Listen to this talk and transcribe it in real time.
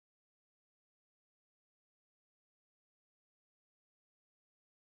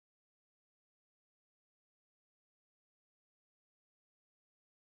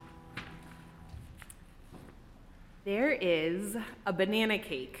There is a banana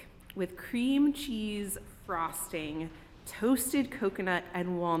cake with cream cheese frosting, toasted coconut,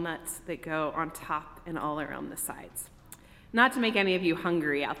 and walnuts that go on top and all around the sides. Not to make any of you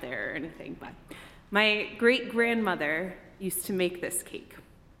hungry out there or anything, but my great-grandmother used to make this cake.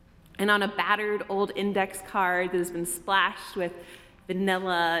 And on a battered old index card that has been splashed with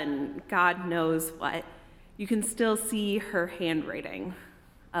vanilla and God knows what, you can still see her handwriting,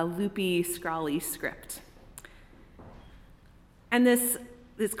 a loopy, scrawly script. And this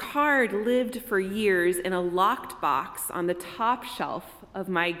card lived for years in a locked box on the top shelf of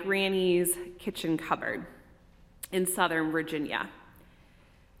my granny's kitchen cupboard in Southern Virginia.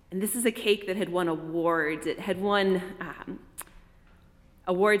 And this is a cake that had won awards. It had won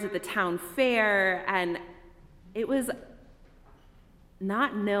awards at the town fair, and it was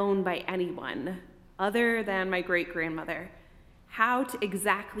not known by anyone other than my great-grandmother how to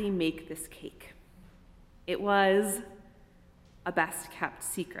exactly make this cake. It was a best-kept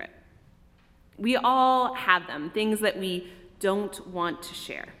secret. We all have them, things that we don't want to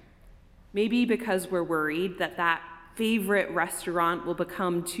share. Maybe because we're worried that favorite restaurant will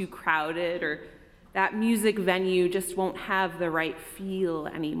become too crowded, or that music venue just won't have the right feel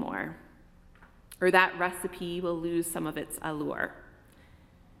anymore, or that recipe will lose some of its allure.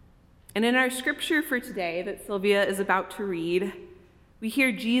 And in our scripture for today that Sylvia is about to read, we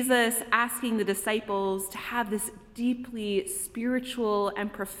hear Jesus asking the disciples to have this deeply spiritual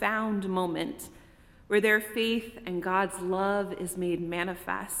and profound moment where their faith and God's love is made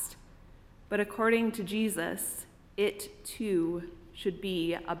manifest. But according to Jesus, it too should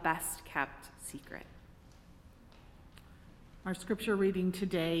be a best-kept secret. Our scripture reading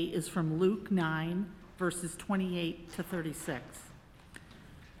today is from Luke 9, verses 28 to 36.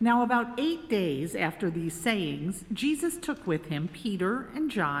 Now, about 8 days after these sayings, Jesus took with him Peter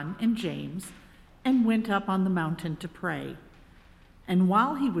and John and James and went up on the mountain to pray. And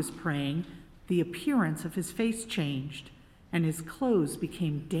while he was praying, the appearance of his face changed, and his clothes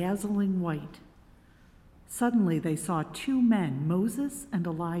became dazzling white. Suddenly they saw two men, Moses and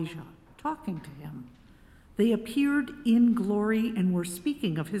Elijah, talking to him. They appeared in glory and were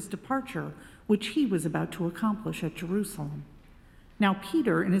speaking of his departure, which he was about to accomplish at Jerusalem. Now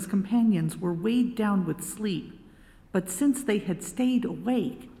Peter and his companions were weighed down with sleep, but since they had stayed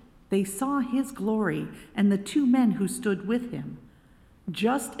awake, they saw his glory and the two men who stood with him.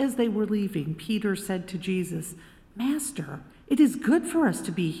 Just as they were leaving, Peter said to Jesus, "Master, it is good for us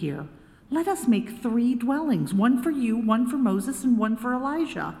to be here. Let us make 3 dwellings, one for you, one for Moses, and one for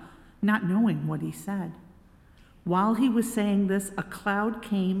Elijah," not knowing what he said. While he was saying this, a cloud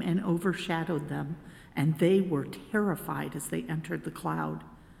came and overshadowed them, and they were terrified as they entered the cloud.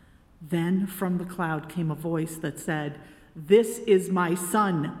 Then from the cloud came a voice that said, "This is my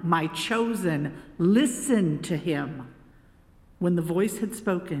son, my chosen. Listen to him." When the voice had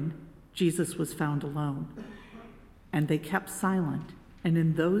spoken, Jesus was found alone. And they kept silent, and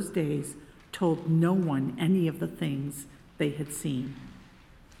in those days told no one any of the things they had seen.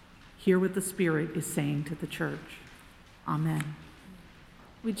 Hear what the Spirit is saying to the church. Amen.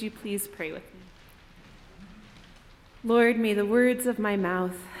 Would you please pray with me? Lord, may the words of my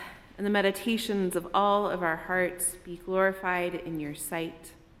mouth and the meditations of all of our hearts be glorified in your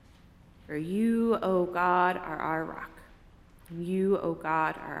sight. For you, O God, are our rock, and you, O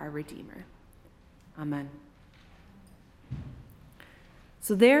God, are our Redeemer. Amen.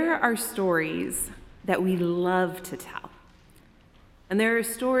 So there are stories that we love to tell, and there are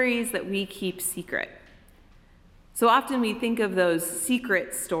stories that we keep secret. So often we think of those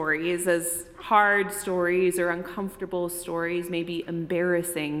secret stories as hard stories or uncomfortable stories, maybe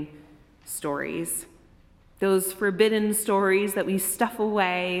embarrassing stories. Those forbidden stories that we stuff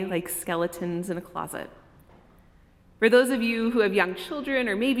away like skeletons in a closet. For those of you who have young children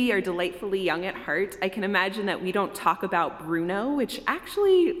or maybe are delightfully young at heart, I can imagine that we don't talk about Bruno, which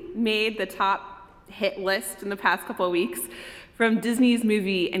actually made the top hit list in the past couple of weeks from Disney's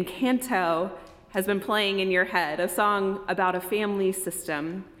movie Encanto has been playing in your head, a song about a family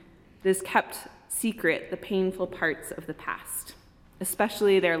system that has kept secret the painful parts of the past,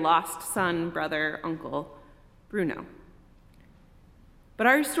 especially their lost son, brother, uncle, Bruno. But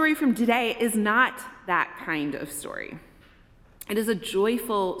our story from today is not that kind of story. It is a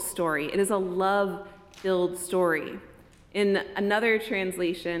joyful story. It is a love-filled story. In another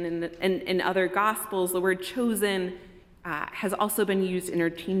translation, in other Gospels, the word chosen has also been used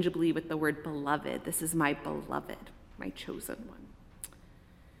interchangeably with the word beloved. This is my beloved, my chosen one.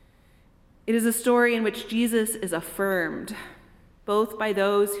 It is a story in which Jesus is affirmed, both by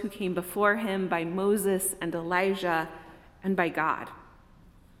those who came before him, by Moses and Elijah, and by God.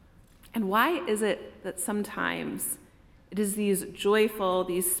 And why is it that sometimes it is these joyful,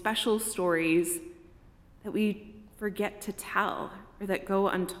 these special stories that we forget to tell or that go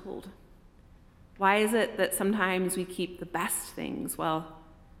untold? Why is it that sometimes we keep the best things, well,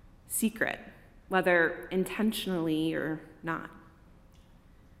 secret, whether intentionally or not?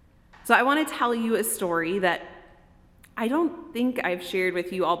 So I want to tell you a story that I don't think I've shared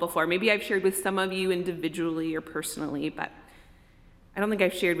with you all before. Maybe I've shared with some of you individually or personally, but I don't think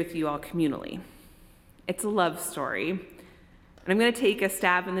I've shared with you all communally. It's a love story. And I'm going to take a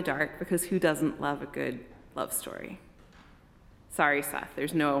stab in the dark because who doesn't love a good love story? Sorry, Seth,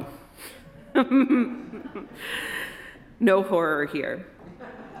 there's no horror here.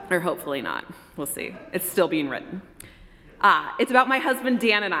 Or hopefully not. We'll see. It's still being written. It's about my husband,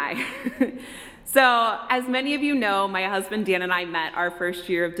 Dan, and I. So, as many of you know, my husband, Dan, and I met our first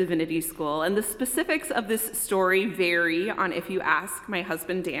year of divinity school, and the specifics of this story vary on if you ask my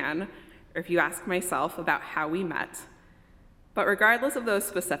husband, Dan, or if you ask myself about how we met. But regardless of those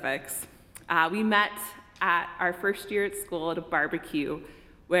specifics, we met at our first year at school at a barbecue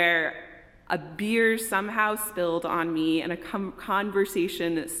where a beer somehow spilled on me and a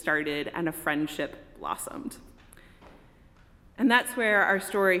conversation started and a friendship blossomed. And that's where our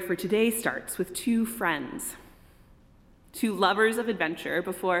story for today starts, with two friends, two lovers of adventure.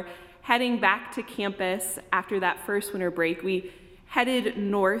 Before heading back to campus after that first winter break, we headed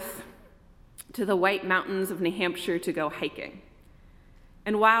north to the White Mountains of New Hampshire to go hiking.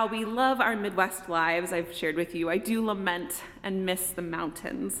 And while we love our Midwest lives, I've shared with you, I do lament and miss the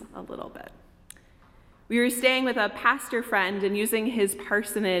mountains a little bit. We were staying with a pastor friend and using his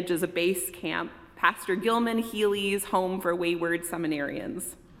parsonage as a base camp, Pastor Gilman Healy's home for wayward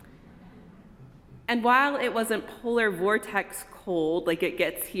seminarians. And while it wasn't polar vortex cold like it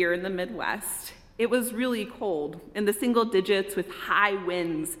gets here in the Midwest, it was really cold, in the single digits with high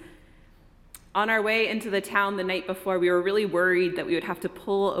winds. On our way into the town the night before, we were really worried that we would have to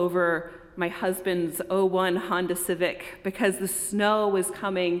pull over my husband's 01 Honda Civic because the snow was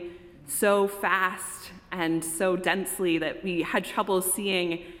coming so fast and so densely that we had trouble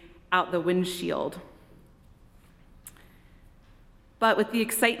seeing out the windshield. But with the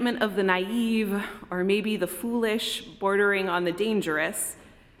excitement of the naive, or maybe the foolish, bordering on the dangerous,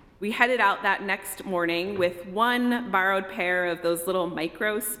 we headed out that next morning with one borrowed pair of those little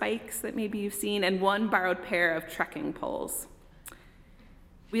micro spikes that maybe you've seen, and one borrowed pair of trekking poles.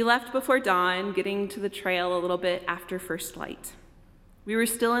 We left before dawn, getting to the trail a little bit after first light. We were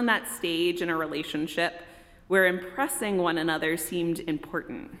still in that stage in a relationship where impressing one another seemed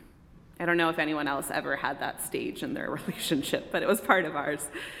important. I don't know if anyone else ever had that stage in their relationship, but it was part of ours.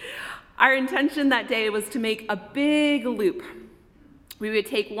 Our intention that day was to make a big loop. We would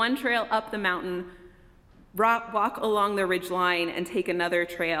take one trail up the mountain, walk along the ridgeline, and take another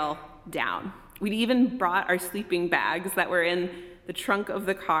trail down. We'd even brought our sleeping bags that were in the trunk of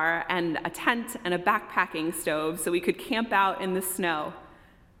the car and a tent and a backpacking stove so we could camp out in the snow.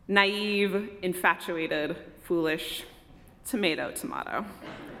 Naive, infatuated, foolish, tomato.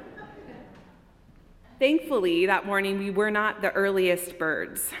 Thankfully, that morning we were not the earliest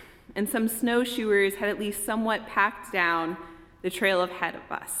birds, and some snowshoers had at least somewhat packed down the trail ahead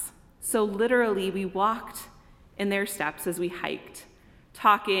of us. So literally, we walked in their steps as we hiked,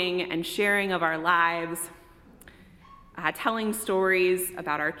 talking and sharing of our lives, telling stories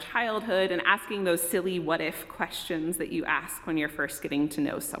about our childhood, and asking those silly what-if questions that you ask when you're first getting to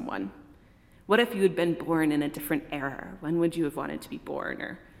know someone. What if you had been born in a different era? When would you have wanted to be born?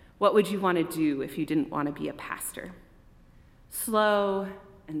 Or what would you want to do if you didn't want to be a pastor? Slow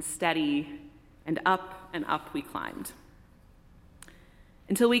and steady, and up we climbed.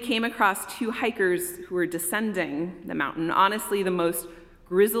 Until we came across two hikers who were descending the mountain, honestly the most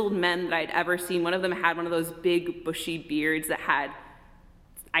grizzled men that I'd ever seen. One of them had one of those big bushy beards that had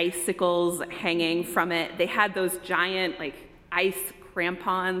icicles hanging from it. They had those giant ice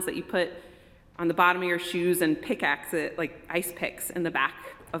crampons that you put on the bottom of your shoes and pickaxe like ice picks in the back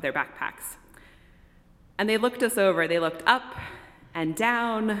of their backpacks. And they looked us over. They looked up and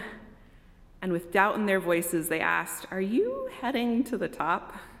down, and with doubt in their voices, they asked, "Are you heading to the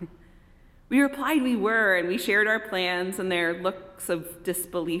top?" We replied we were, and we shared our plans, and their looks of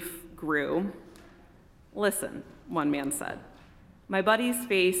disbelief grew. "Listen," one man said. "My buddy's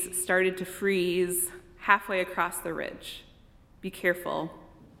face started to freeze halfway across the ridge. Be careful.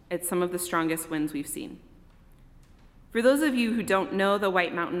 It's some of the strongest winds we've seen." For those of you who don't know the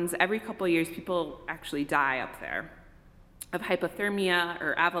White Mountains, every couple of years people actually die up there of hypothermia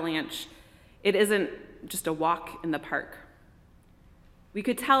or avalanche. It isn't just a walk in the park. We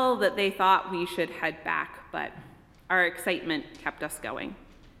could tell that they thought we should head back, but our excitement kept us going.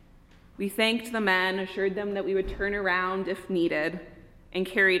 We thanked the men, assured them that we would turn around if needed, and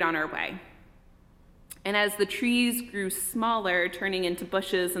carried on our way. And as the trees grew smaller, turning into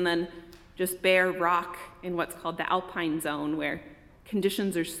bushes and then just bare rock in what's called the alpine zone, where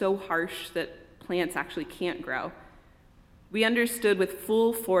conditions are so harsh that plants actually can't grow, we understood with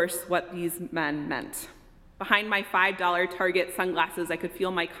full force what these men meant. Behind my $5 Target sunglasses, I could feel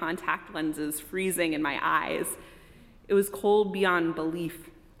my contact lenses freezing in my eyes. It was cold beyond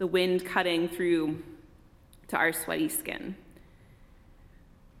belief, the wind cutting through to our sweaty skin.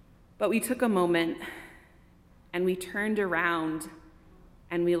 But we took a moment and we turned around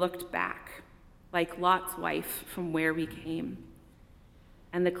and we looked back, like Lot's wife from where we came.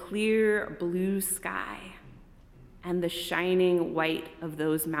 And the clear blue sky and the shining white of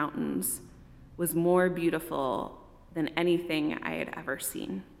those mountains was more beautiful than anything I had ever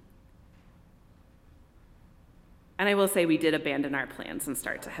seen. And I will say we did abandon our plans and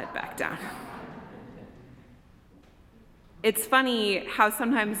start to head back down. It's funny how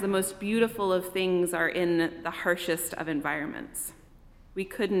sometimes the most beautiful of things are in the harshest of environments. We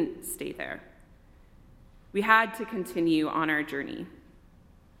couldn't stay there. We had to continue on our journey.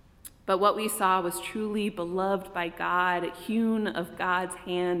 But what we saw was truly beloved by God, hewn of God's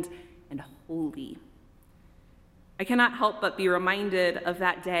hand, and holy. I cannot help but be reminded of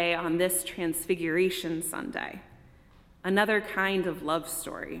that day on this Transfiguration Sunday, another kind of love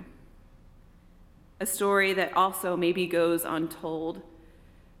story. A story that also maybe goes untold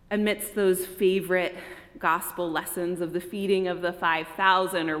amidst those favorite gospel lessons of the feeding of the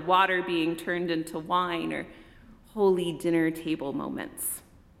 5,000 or water being turned into wine or holy dinner table moments.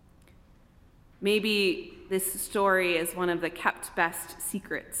 Maybe this story is one of the kept best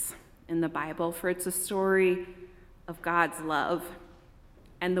secrets in the Bible, for it's a story of God's love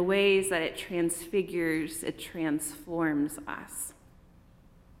and the ways that it transfigures, it transforms us.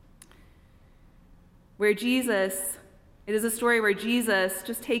 It is a story where Jesus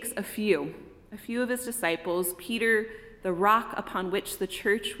just takes a few of his disciples, Peter, the rock upon which the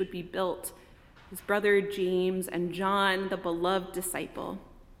church would be built, his brother James, and John, the beloved disciple,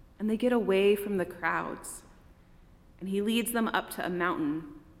 and they get away from the crowds. And he leads them up to a mountain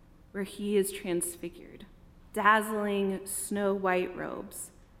where he is transfigured, dazzling snow-white robes.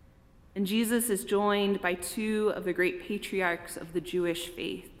 And Jesus is joined by two of the great patriarchs of the Jewish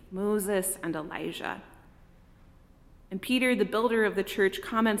faith, Moses and Elijah. And Peter, the builder of the church,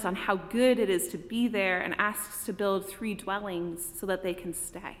 comments on how good it is to be there and asks to build 3 dwellings so that they can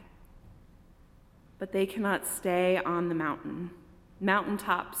stay. But they cannot stay on the mountain.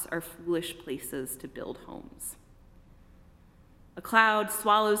 Mountaintops are foolish places to build homes. A cloud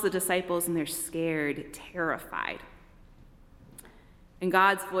swallows the disciples and they're scared, terrified. And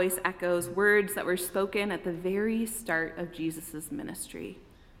God's voice echoes words that were spoken at the very start of Jesus' ministry.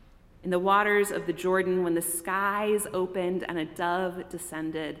 In the waters of the Jordan, when the skies opened and a dove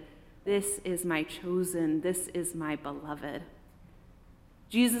descended, "This is my chosen, this is my beloved."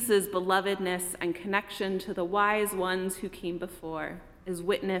 Jesus' belovedness and connection to the wise ones who came before is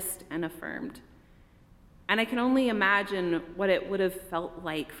witnessed and affirmed. And I can only imagine what it would have felt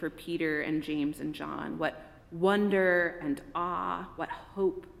like for Peter and James and John, what wonder and awe, what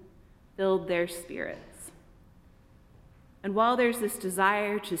hope filled their spirits. And while there's this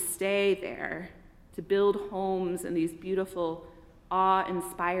desire to stay there, to build homes in these beautiful,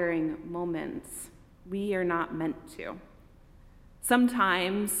 awe-inspiring moments, we are not meant to.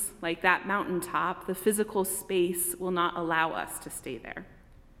 Sometimes, like that mountaintop, the physical space will not allow us to stay there.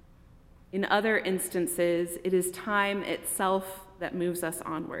 In other instances, it is time itself that moves us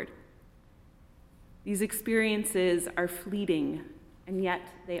onward. These experiences are fleeting, and yet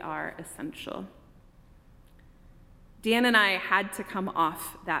they are essential. Dan and I had to come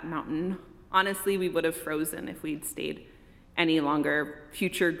off that mountain. Honestly, we would have frozen if we'd stayed any longer,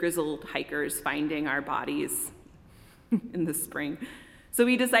 future grizzled hikers finding our bodies in the spring. So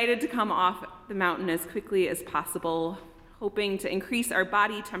we decided to come off the mountain as quickly as possible, hoping to increase our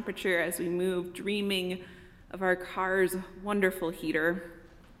body temperature as we moved, dreaming of our car's wonderful heater.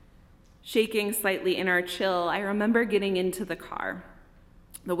 Shaking slightly in our chill, I remember getting into the car,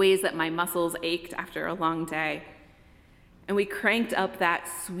 the ways that my muscles ached after a long day. And we cranked up that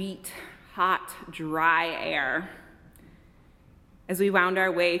sweet, hot, dry air as we wound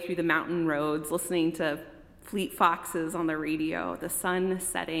our way through the mountain roads, listening to Fleet Foxes on the radio, the sun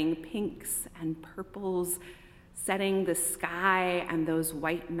setting, pinks and purples, setting the sky and those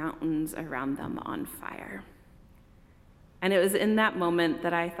white mountains around them on fire. And it was in that moment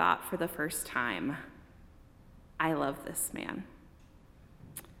that I thought for the first time, I love this man.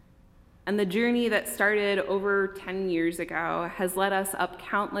 And the journey that started over 10 years ago has led us up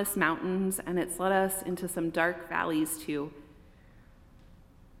countless mountains, and it's led us into some dark valleys too.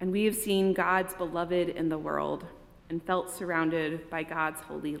 And we have seen God's beloved in the world and felt surrounded by God's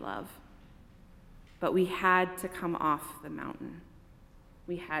holy love. But we had to come off the mountain.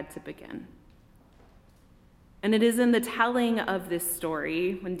 We had to begin. And it is in the telling of this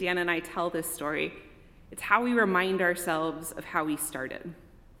story, when Dan and I tell this story, it's how we remind ourselves of how we started,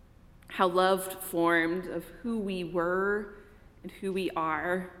 how love formed of who we were and who we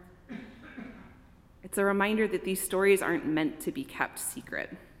are. It's a reminder that these stories aren't meant to be kept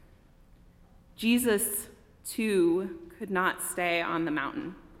secret. Jesus, too, could not stay on the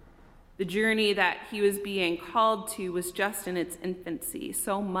mountain. The journey that he was being called to was just in its infancy.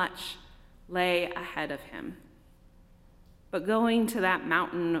 So much lay ahead of him. But going to that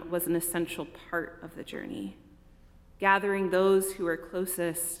mountain was an essential part of the journey. Gathering those who were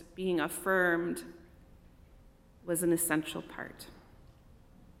closest, being affirmed, was an essential part.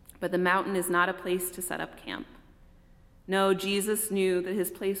 But the mountain is not a place to set up camp. No, Jesus knew that his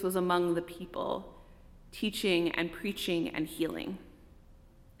place was among the people, teaching and preaching and healing.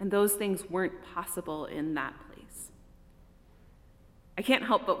 And those things weren't possible in that place. I can't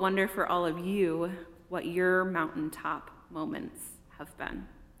help but wonder for all of you what your mountaintop moments have been.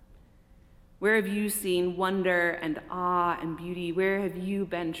 Where have you seen wonder and awe and beauty? Where have you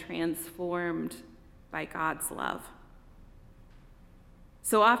been transformed by God's love?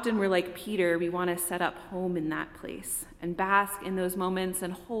 So often we're like Peter, we want to set up home in that place and bask in those moments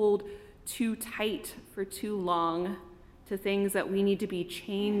and hold too tight for too long to things that we need to be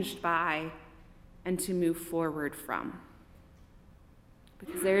changed by and to move forward from.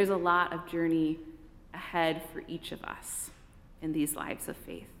 Because there is a lot of journey ahead for each of us in these lives of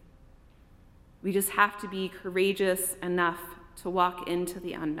faith. We just have to be courageous enough to walk into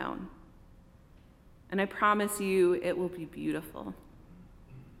the unknown. And I promise you, it will be beautiful.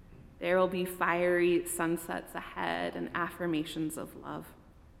 There will be fiery sunsets ahead and affirmations of love.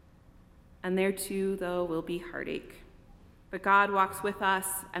 And there too, though, will be heartache. But God walks with us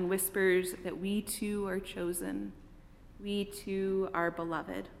and whispers that we too are chosen. We too are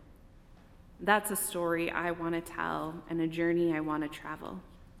beloved. That's a story I want to tell and a journey I want to travel.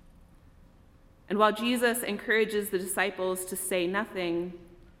 And while Jesus encourages the disciples to say nothing,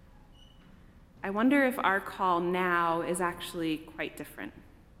 I wonder if our call now is actually quite different.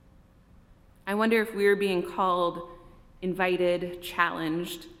 I wonder if we're being called, invited,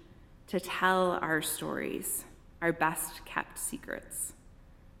 challenged to tell our stories, our best kept secrets,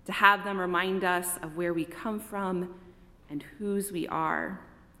 to have them remind us of where we come from and whose we are.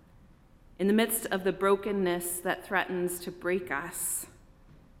 In the midst of the brokenness that threatens to break us,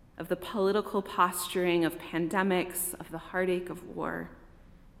 of the political posturing of pandemics, of the heartache of war,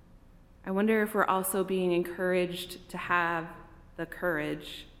 I wonder if we're also being encouraged to have the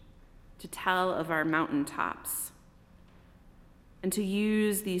courage to tell of our mountaintops and to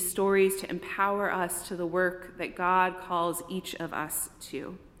use these stories to empower us to the work that God calls each of us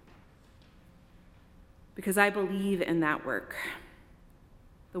to. Because I believe in that work.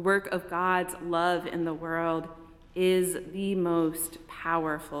 The work of God's love in the world is the most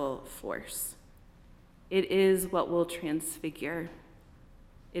powerful force. It is what will transfigure.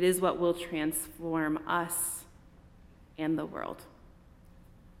 It is what will transform us and the world.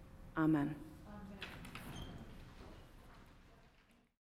 Amen.